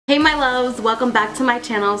Hey my loves, welcome back to my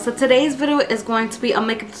channel. So today's video is going to be a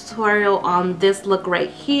makeup tutorial on this look right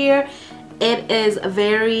here. It is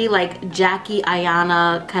very like Jackie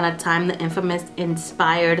Ayanna kind of time, the infamous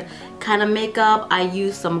inspired kind of makeup. I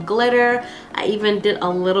used some glitter. I even did a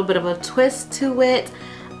little bit of a twist to it.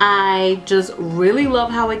 I just really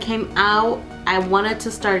love how it came out. I wanted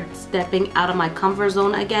to start stepping out of my comfort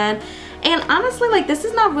zone again. And honestly, like, this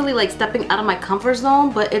is not really like stepping out of my comfort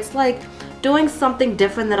zone, but it's like doing something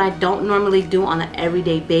different that I don't normally do on an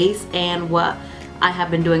everyday base and what I have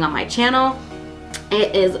been doing on my channel.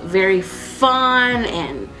 It is very fun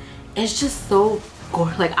and it's just so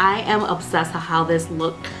gorgeous. Like, I am obsessed with how this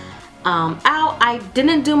looked out. I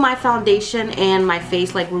didn't do my foundation and my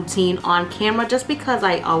face like routine on camera just because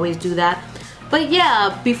I always do that. But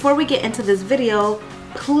yeah, before we get into this video,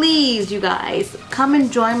 please you guys come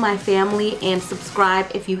and join my family and subscribe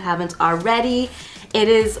if you haven't already. It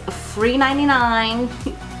is free 99.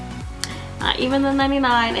 Not even the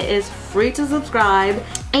 99, it is free to subscribe.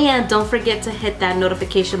 And don't forget to hit that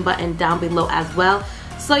notification button down below as well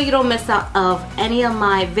so you don't miss out of any of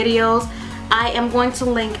my videos. I am going to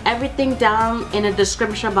link everything down in the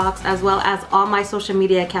description box as well as all my social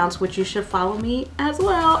media accounts, which you should follow me as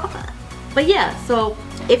well. But yeah, so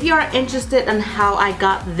if you are interested in how I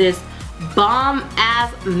got this bomb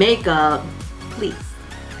ass makeup, please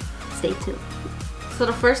stay tuned. So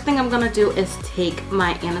the first thing I'm gonna do is take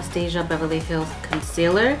my Anastasia Beverly Hills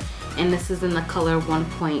concealer, and this is in the color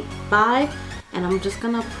 1.5, and I'm just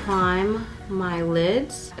gonna prime my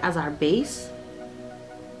lids as our base,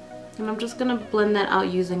 and I'm just gonna blend that out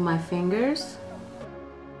using my fingers.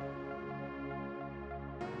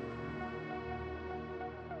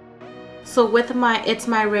 So with my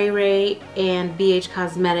ITSMYRAYERAYE and BH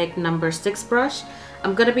Cosmetic number 6 brush,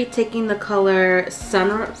 I'm gonna be taking the color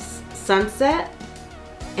Sunset,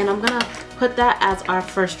 and I'm gonna put that as our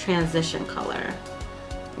first transition color.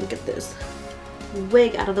 Let me get this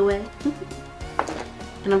wig out of the way.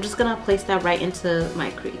 And I'm just gonna place that right into my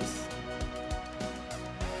crease.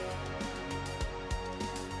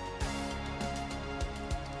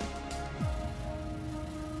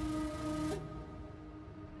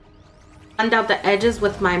 Blend out the edges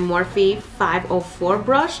with my Morphe 504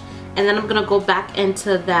 brush, and then I'm gonna go back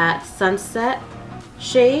into that Sunset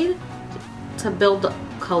shade to build the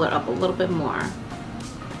color up a little bit more.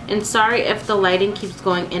 And sorry if the lighting keeps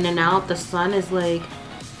going in and out. The sun is like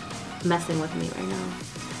messing with me right now.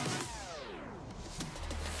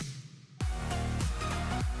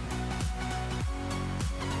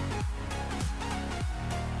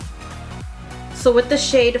 So with the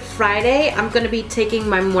shade Friday, I'm going to be taking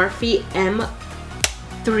my Morphe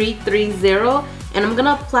M330 and I'm going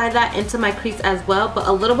to apply that into my crease as well, but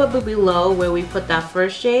a little bit below where we put that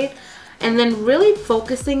first shade. And then really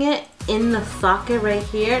focusing it in the socket right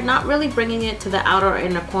here, not really bringing it to the outer or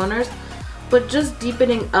inner corners, but just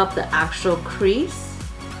deepening up the actual crease.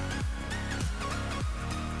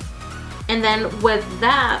 And then with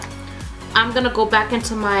that, I'm going to go back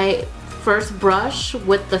into my first brush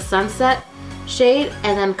with the Sunset shade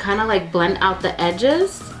and then kind of like blend out the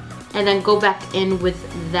edges and then go back in with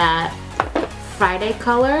that Friday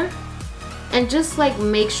color and just like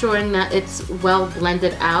make sure that it's well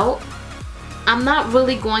blended out. I'm not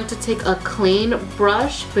really going to take a clean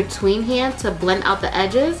brush between hand to blend out the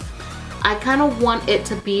edges. I kind of want it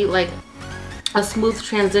to be like a smooth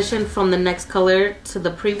transition from the next color to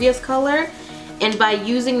the previous color. And by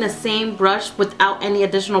using the same brush without any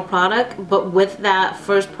additional product, but with that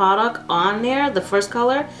first product on there, the first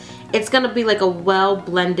color, it's gonna be like a well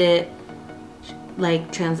blended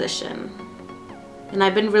like transition. And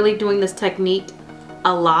I've been really doing this technique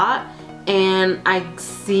a lot, and I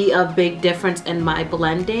see a big difference in my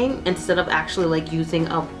blending instead of actually like using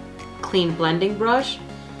a clean blending brush.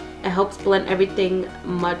 It helps blend everything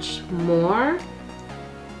much more.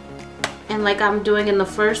 And like I'm doing in the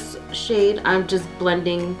first shade, I'm just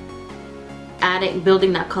blending,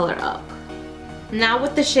 building that color up. Now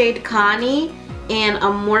with the shade Connie and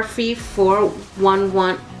a Morphe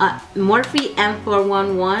Morphe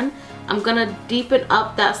M411, I'm gonna deepen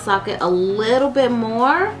up that socket a little bit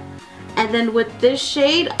more. And then with this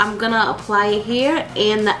shade, I'm gonna apply it here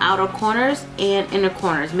in the outer corners and inner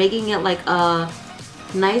corners, making it like a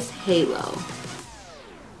nice halo.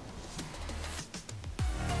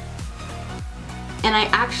 And I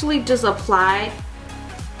actually just apply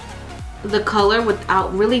the color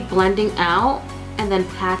without really blending out and then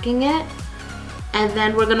packing it. And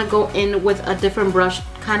then we're gonna go in with a different brush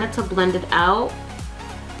kind of to blend it out.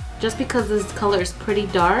 Just because this color is pretty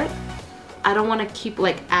dark, I don't want to keep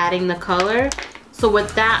like adding the color. So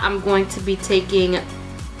with that, I'm going to be taking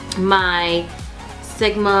my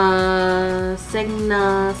Sigma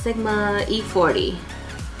E40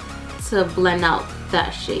 to blend out that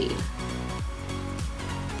shade.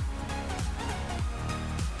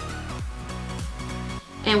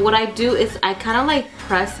 And what I do is I kind of like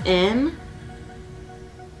press in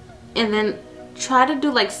and then try to do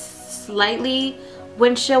like slightly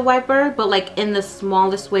windshield wiper, but like in the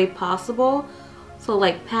smallest way possible. So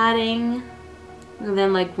like patting and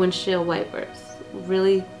then like windshield wipers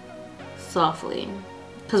really softly,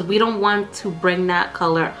 because we don't want to bring that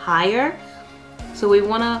color higher. So we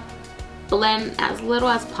want to blend as little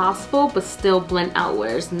as possible but still blend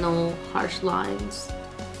outwards, no harsh lines.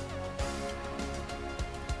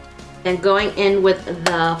 And going in with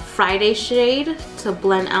the Friday shade to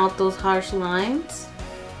blend out those harsh lines.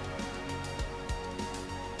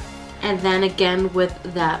 And then again with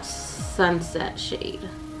that sunset shade.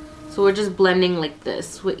 So we're just blending like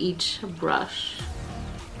this with each brush.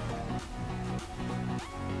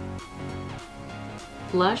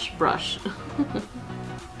 Blush brush.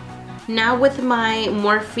 Now with my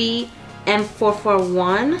Morphe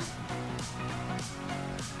M441,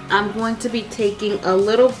 I'm going to be taking a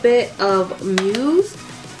little bit of Mousse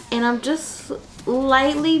and I'm just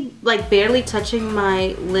lightly, like barely touching my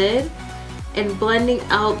lid and blending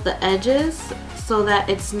out the edges so that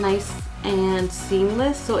it's nice and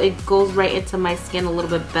seamless, so it goes right into my skin a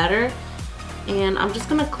little bit better. And I'm just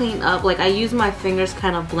gonna clean up, like I use my fingers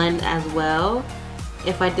kind of blend as well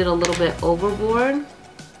if I did a little bit overboard.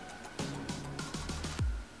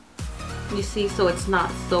 You see, so it's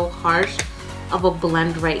not so harsh of a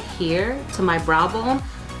blend right here to my brow bone.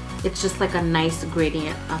 It's just like a nice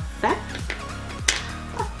gradient effect.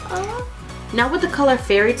 Now with the color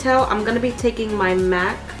Fairy Tale, I'm gonna be taking my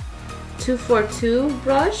MAC 242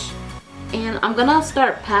 brush and I'm gonna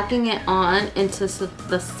start packing it on into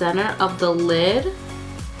the center of the lid.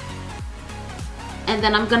 And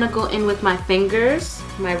then I'm gonna go in with my fingers,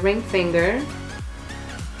 my ring finger,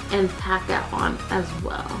 and pack it on as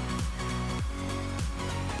well.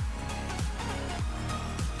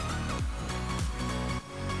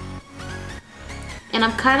 And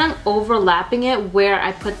I'm kind of overlapping it where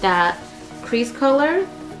I put that crease color,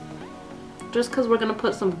 just because we're going to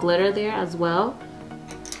put some glitter there as well.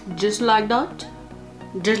 Just like that.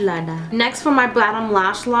 Just like that. Next, for my bottom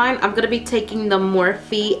lash line, I'm going to be taking the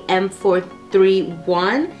Morphe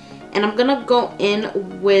M431. And I'm going to go in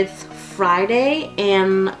with Friday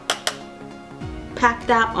and pack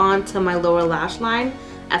that onto my lower lash line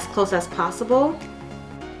as close as possible.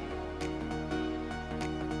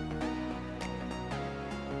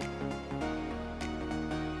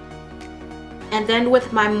 And then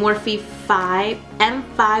with my Morphe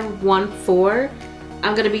M514,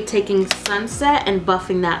 I'm going to be taking Sunset and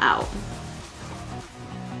buffing that out.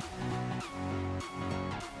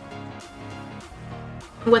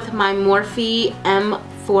 With my Morphe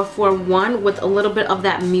M441 with a little bit of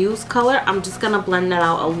that Mousse color, I'm just going to blend that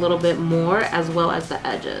out a little bit more as well as the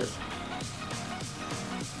edges.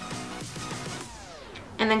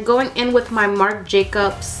 And then going in with my Marc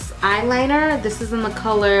Jacobs eyeliner. This is in the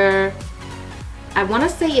color, I want to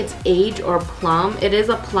say it's Age or Plum. It is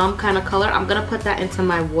a plum kind of color. I'm going to put that into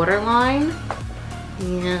my waterline.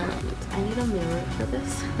 And I need a mirror for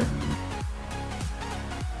this.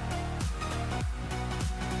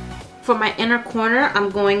 For my inner corner, I'm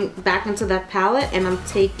going back into that palette and I'm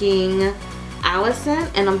taking Allison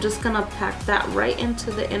and I'm just going to pack that right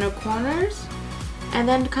into the inner corners and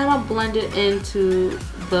then kind of blend it into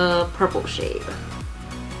the purple shade.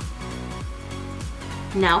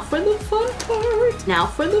 Now for the fun part. Now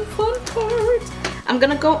for the fun part. I'm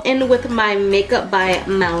gonna go in with my Makeup by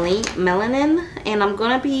Melanin, and I'm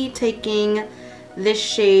gonna be taking this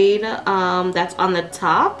shade that's on the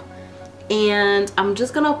top, and I'm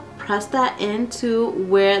just gonna press that into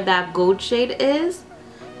where that gold shade is,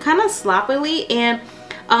 kind of sloppily. And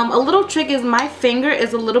a little trick is my finger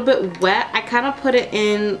is a little bit wet. I kind of put it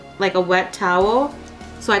in like a wet towel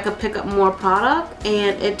so I could pick up more product,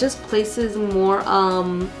 and it just places more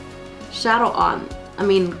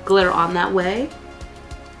glitter on that way.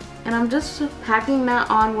 And I'm just packing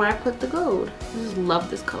that on where I put the gold. I just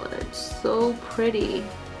love this color. It's so pretty.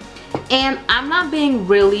 And I'm not being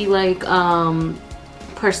really like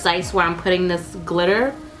precise where I'm putting this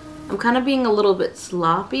glitter. I'm kind of being a little bit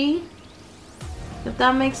sloppy, if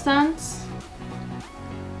that makes sense.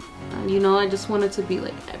 You know, I just want it to be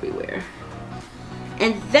like everywhere.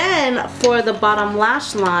 And then for the bottom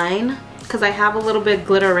lash line, because I have a little bit of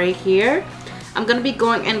glitter right here, I'm going to be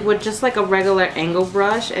going in with just like a regular angle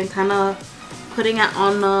brush and kind of putting it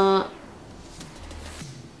on the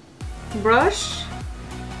brush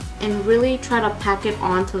and really try to pack it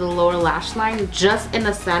onto the lower lash line just in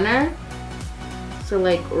the center. So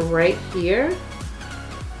like right here.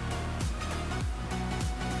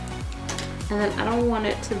 And then I don't want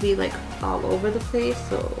it to be like all over the place,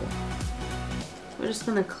 so we're just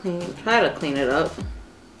gonna try to clean it up.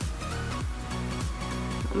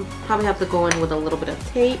 I'll probably have to go in with a little bit of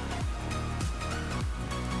tape.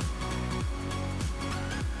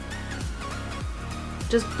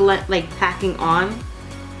 Just blend, like packing on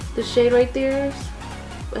the shade right there,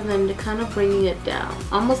 and then kind of bringing it down,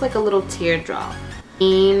 almost like a little teardrop.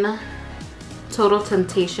 In Total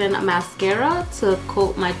Temptation mascara to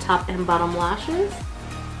coat my top and bottom lashes.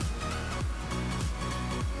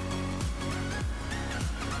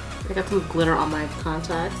 I got some glitter on my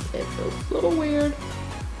contacts. It feels a little weird.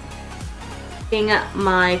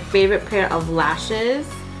 My favorite pair of lashes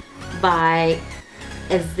by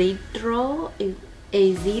AZEREDO.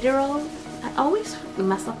 I always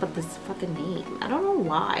mess up with this fucking name. I don't know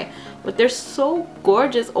why, but they're so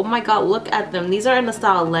gorgeous. Oh my god, look at them. These are in the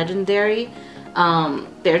style Legendary.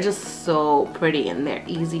 They're just so pretty and they're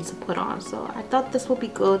easy to put on. So I thought this would be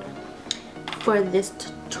good for this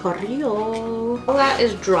tutorial. While that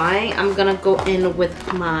is drying, I'm gonna go in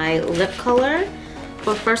with my lip color.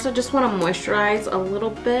 But first I just want to moisturize a little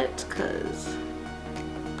bit because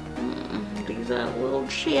these are a little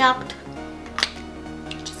chapped.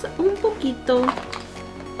 Un poquito.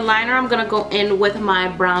 Liner, I'm gonna go in with my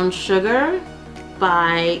Brown Sugar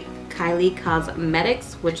by KYLIE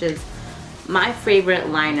Cosmetics, which is my favorite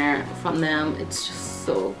liner from them. It's just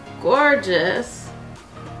so gorgeous.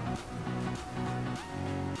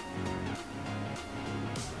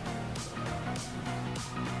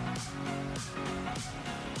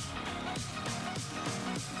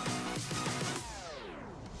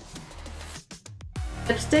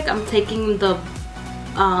 Lipstick, I'm taking the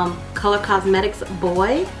Color Cosmetics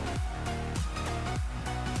Boy.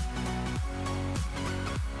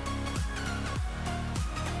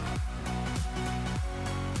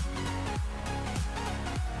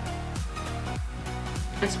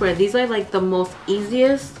 I swear, these are like the most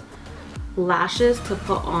easiest lashes to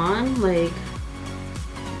put on. Like,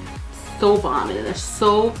 so bonded. They're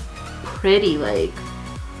so pretty. Like,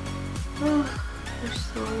 oh, they're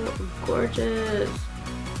so gorgeous.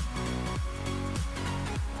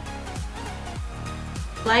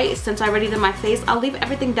 Light, since I already did my face, I'll leave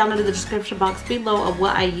everything down in the description box below of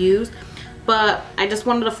what I use, but I just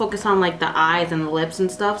wanted to focus on like the eyes and the lips and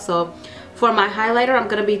stuff. So for my highlighter, I'm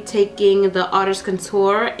gonna be taking the Artist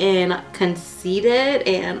Contour in Conceited,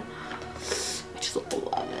 and I just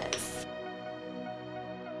love this.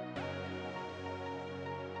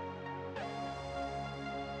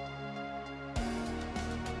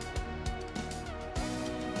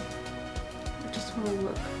 I just want to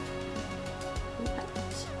look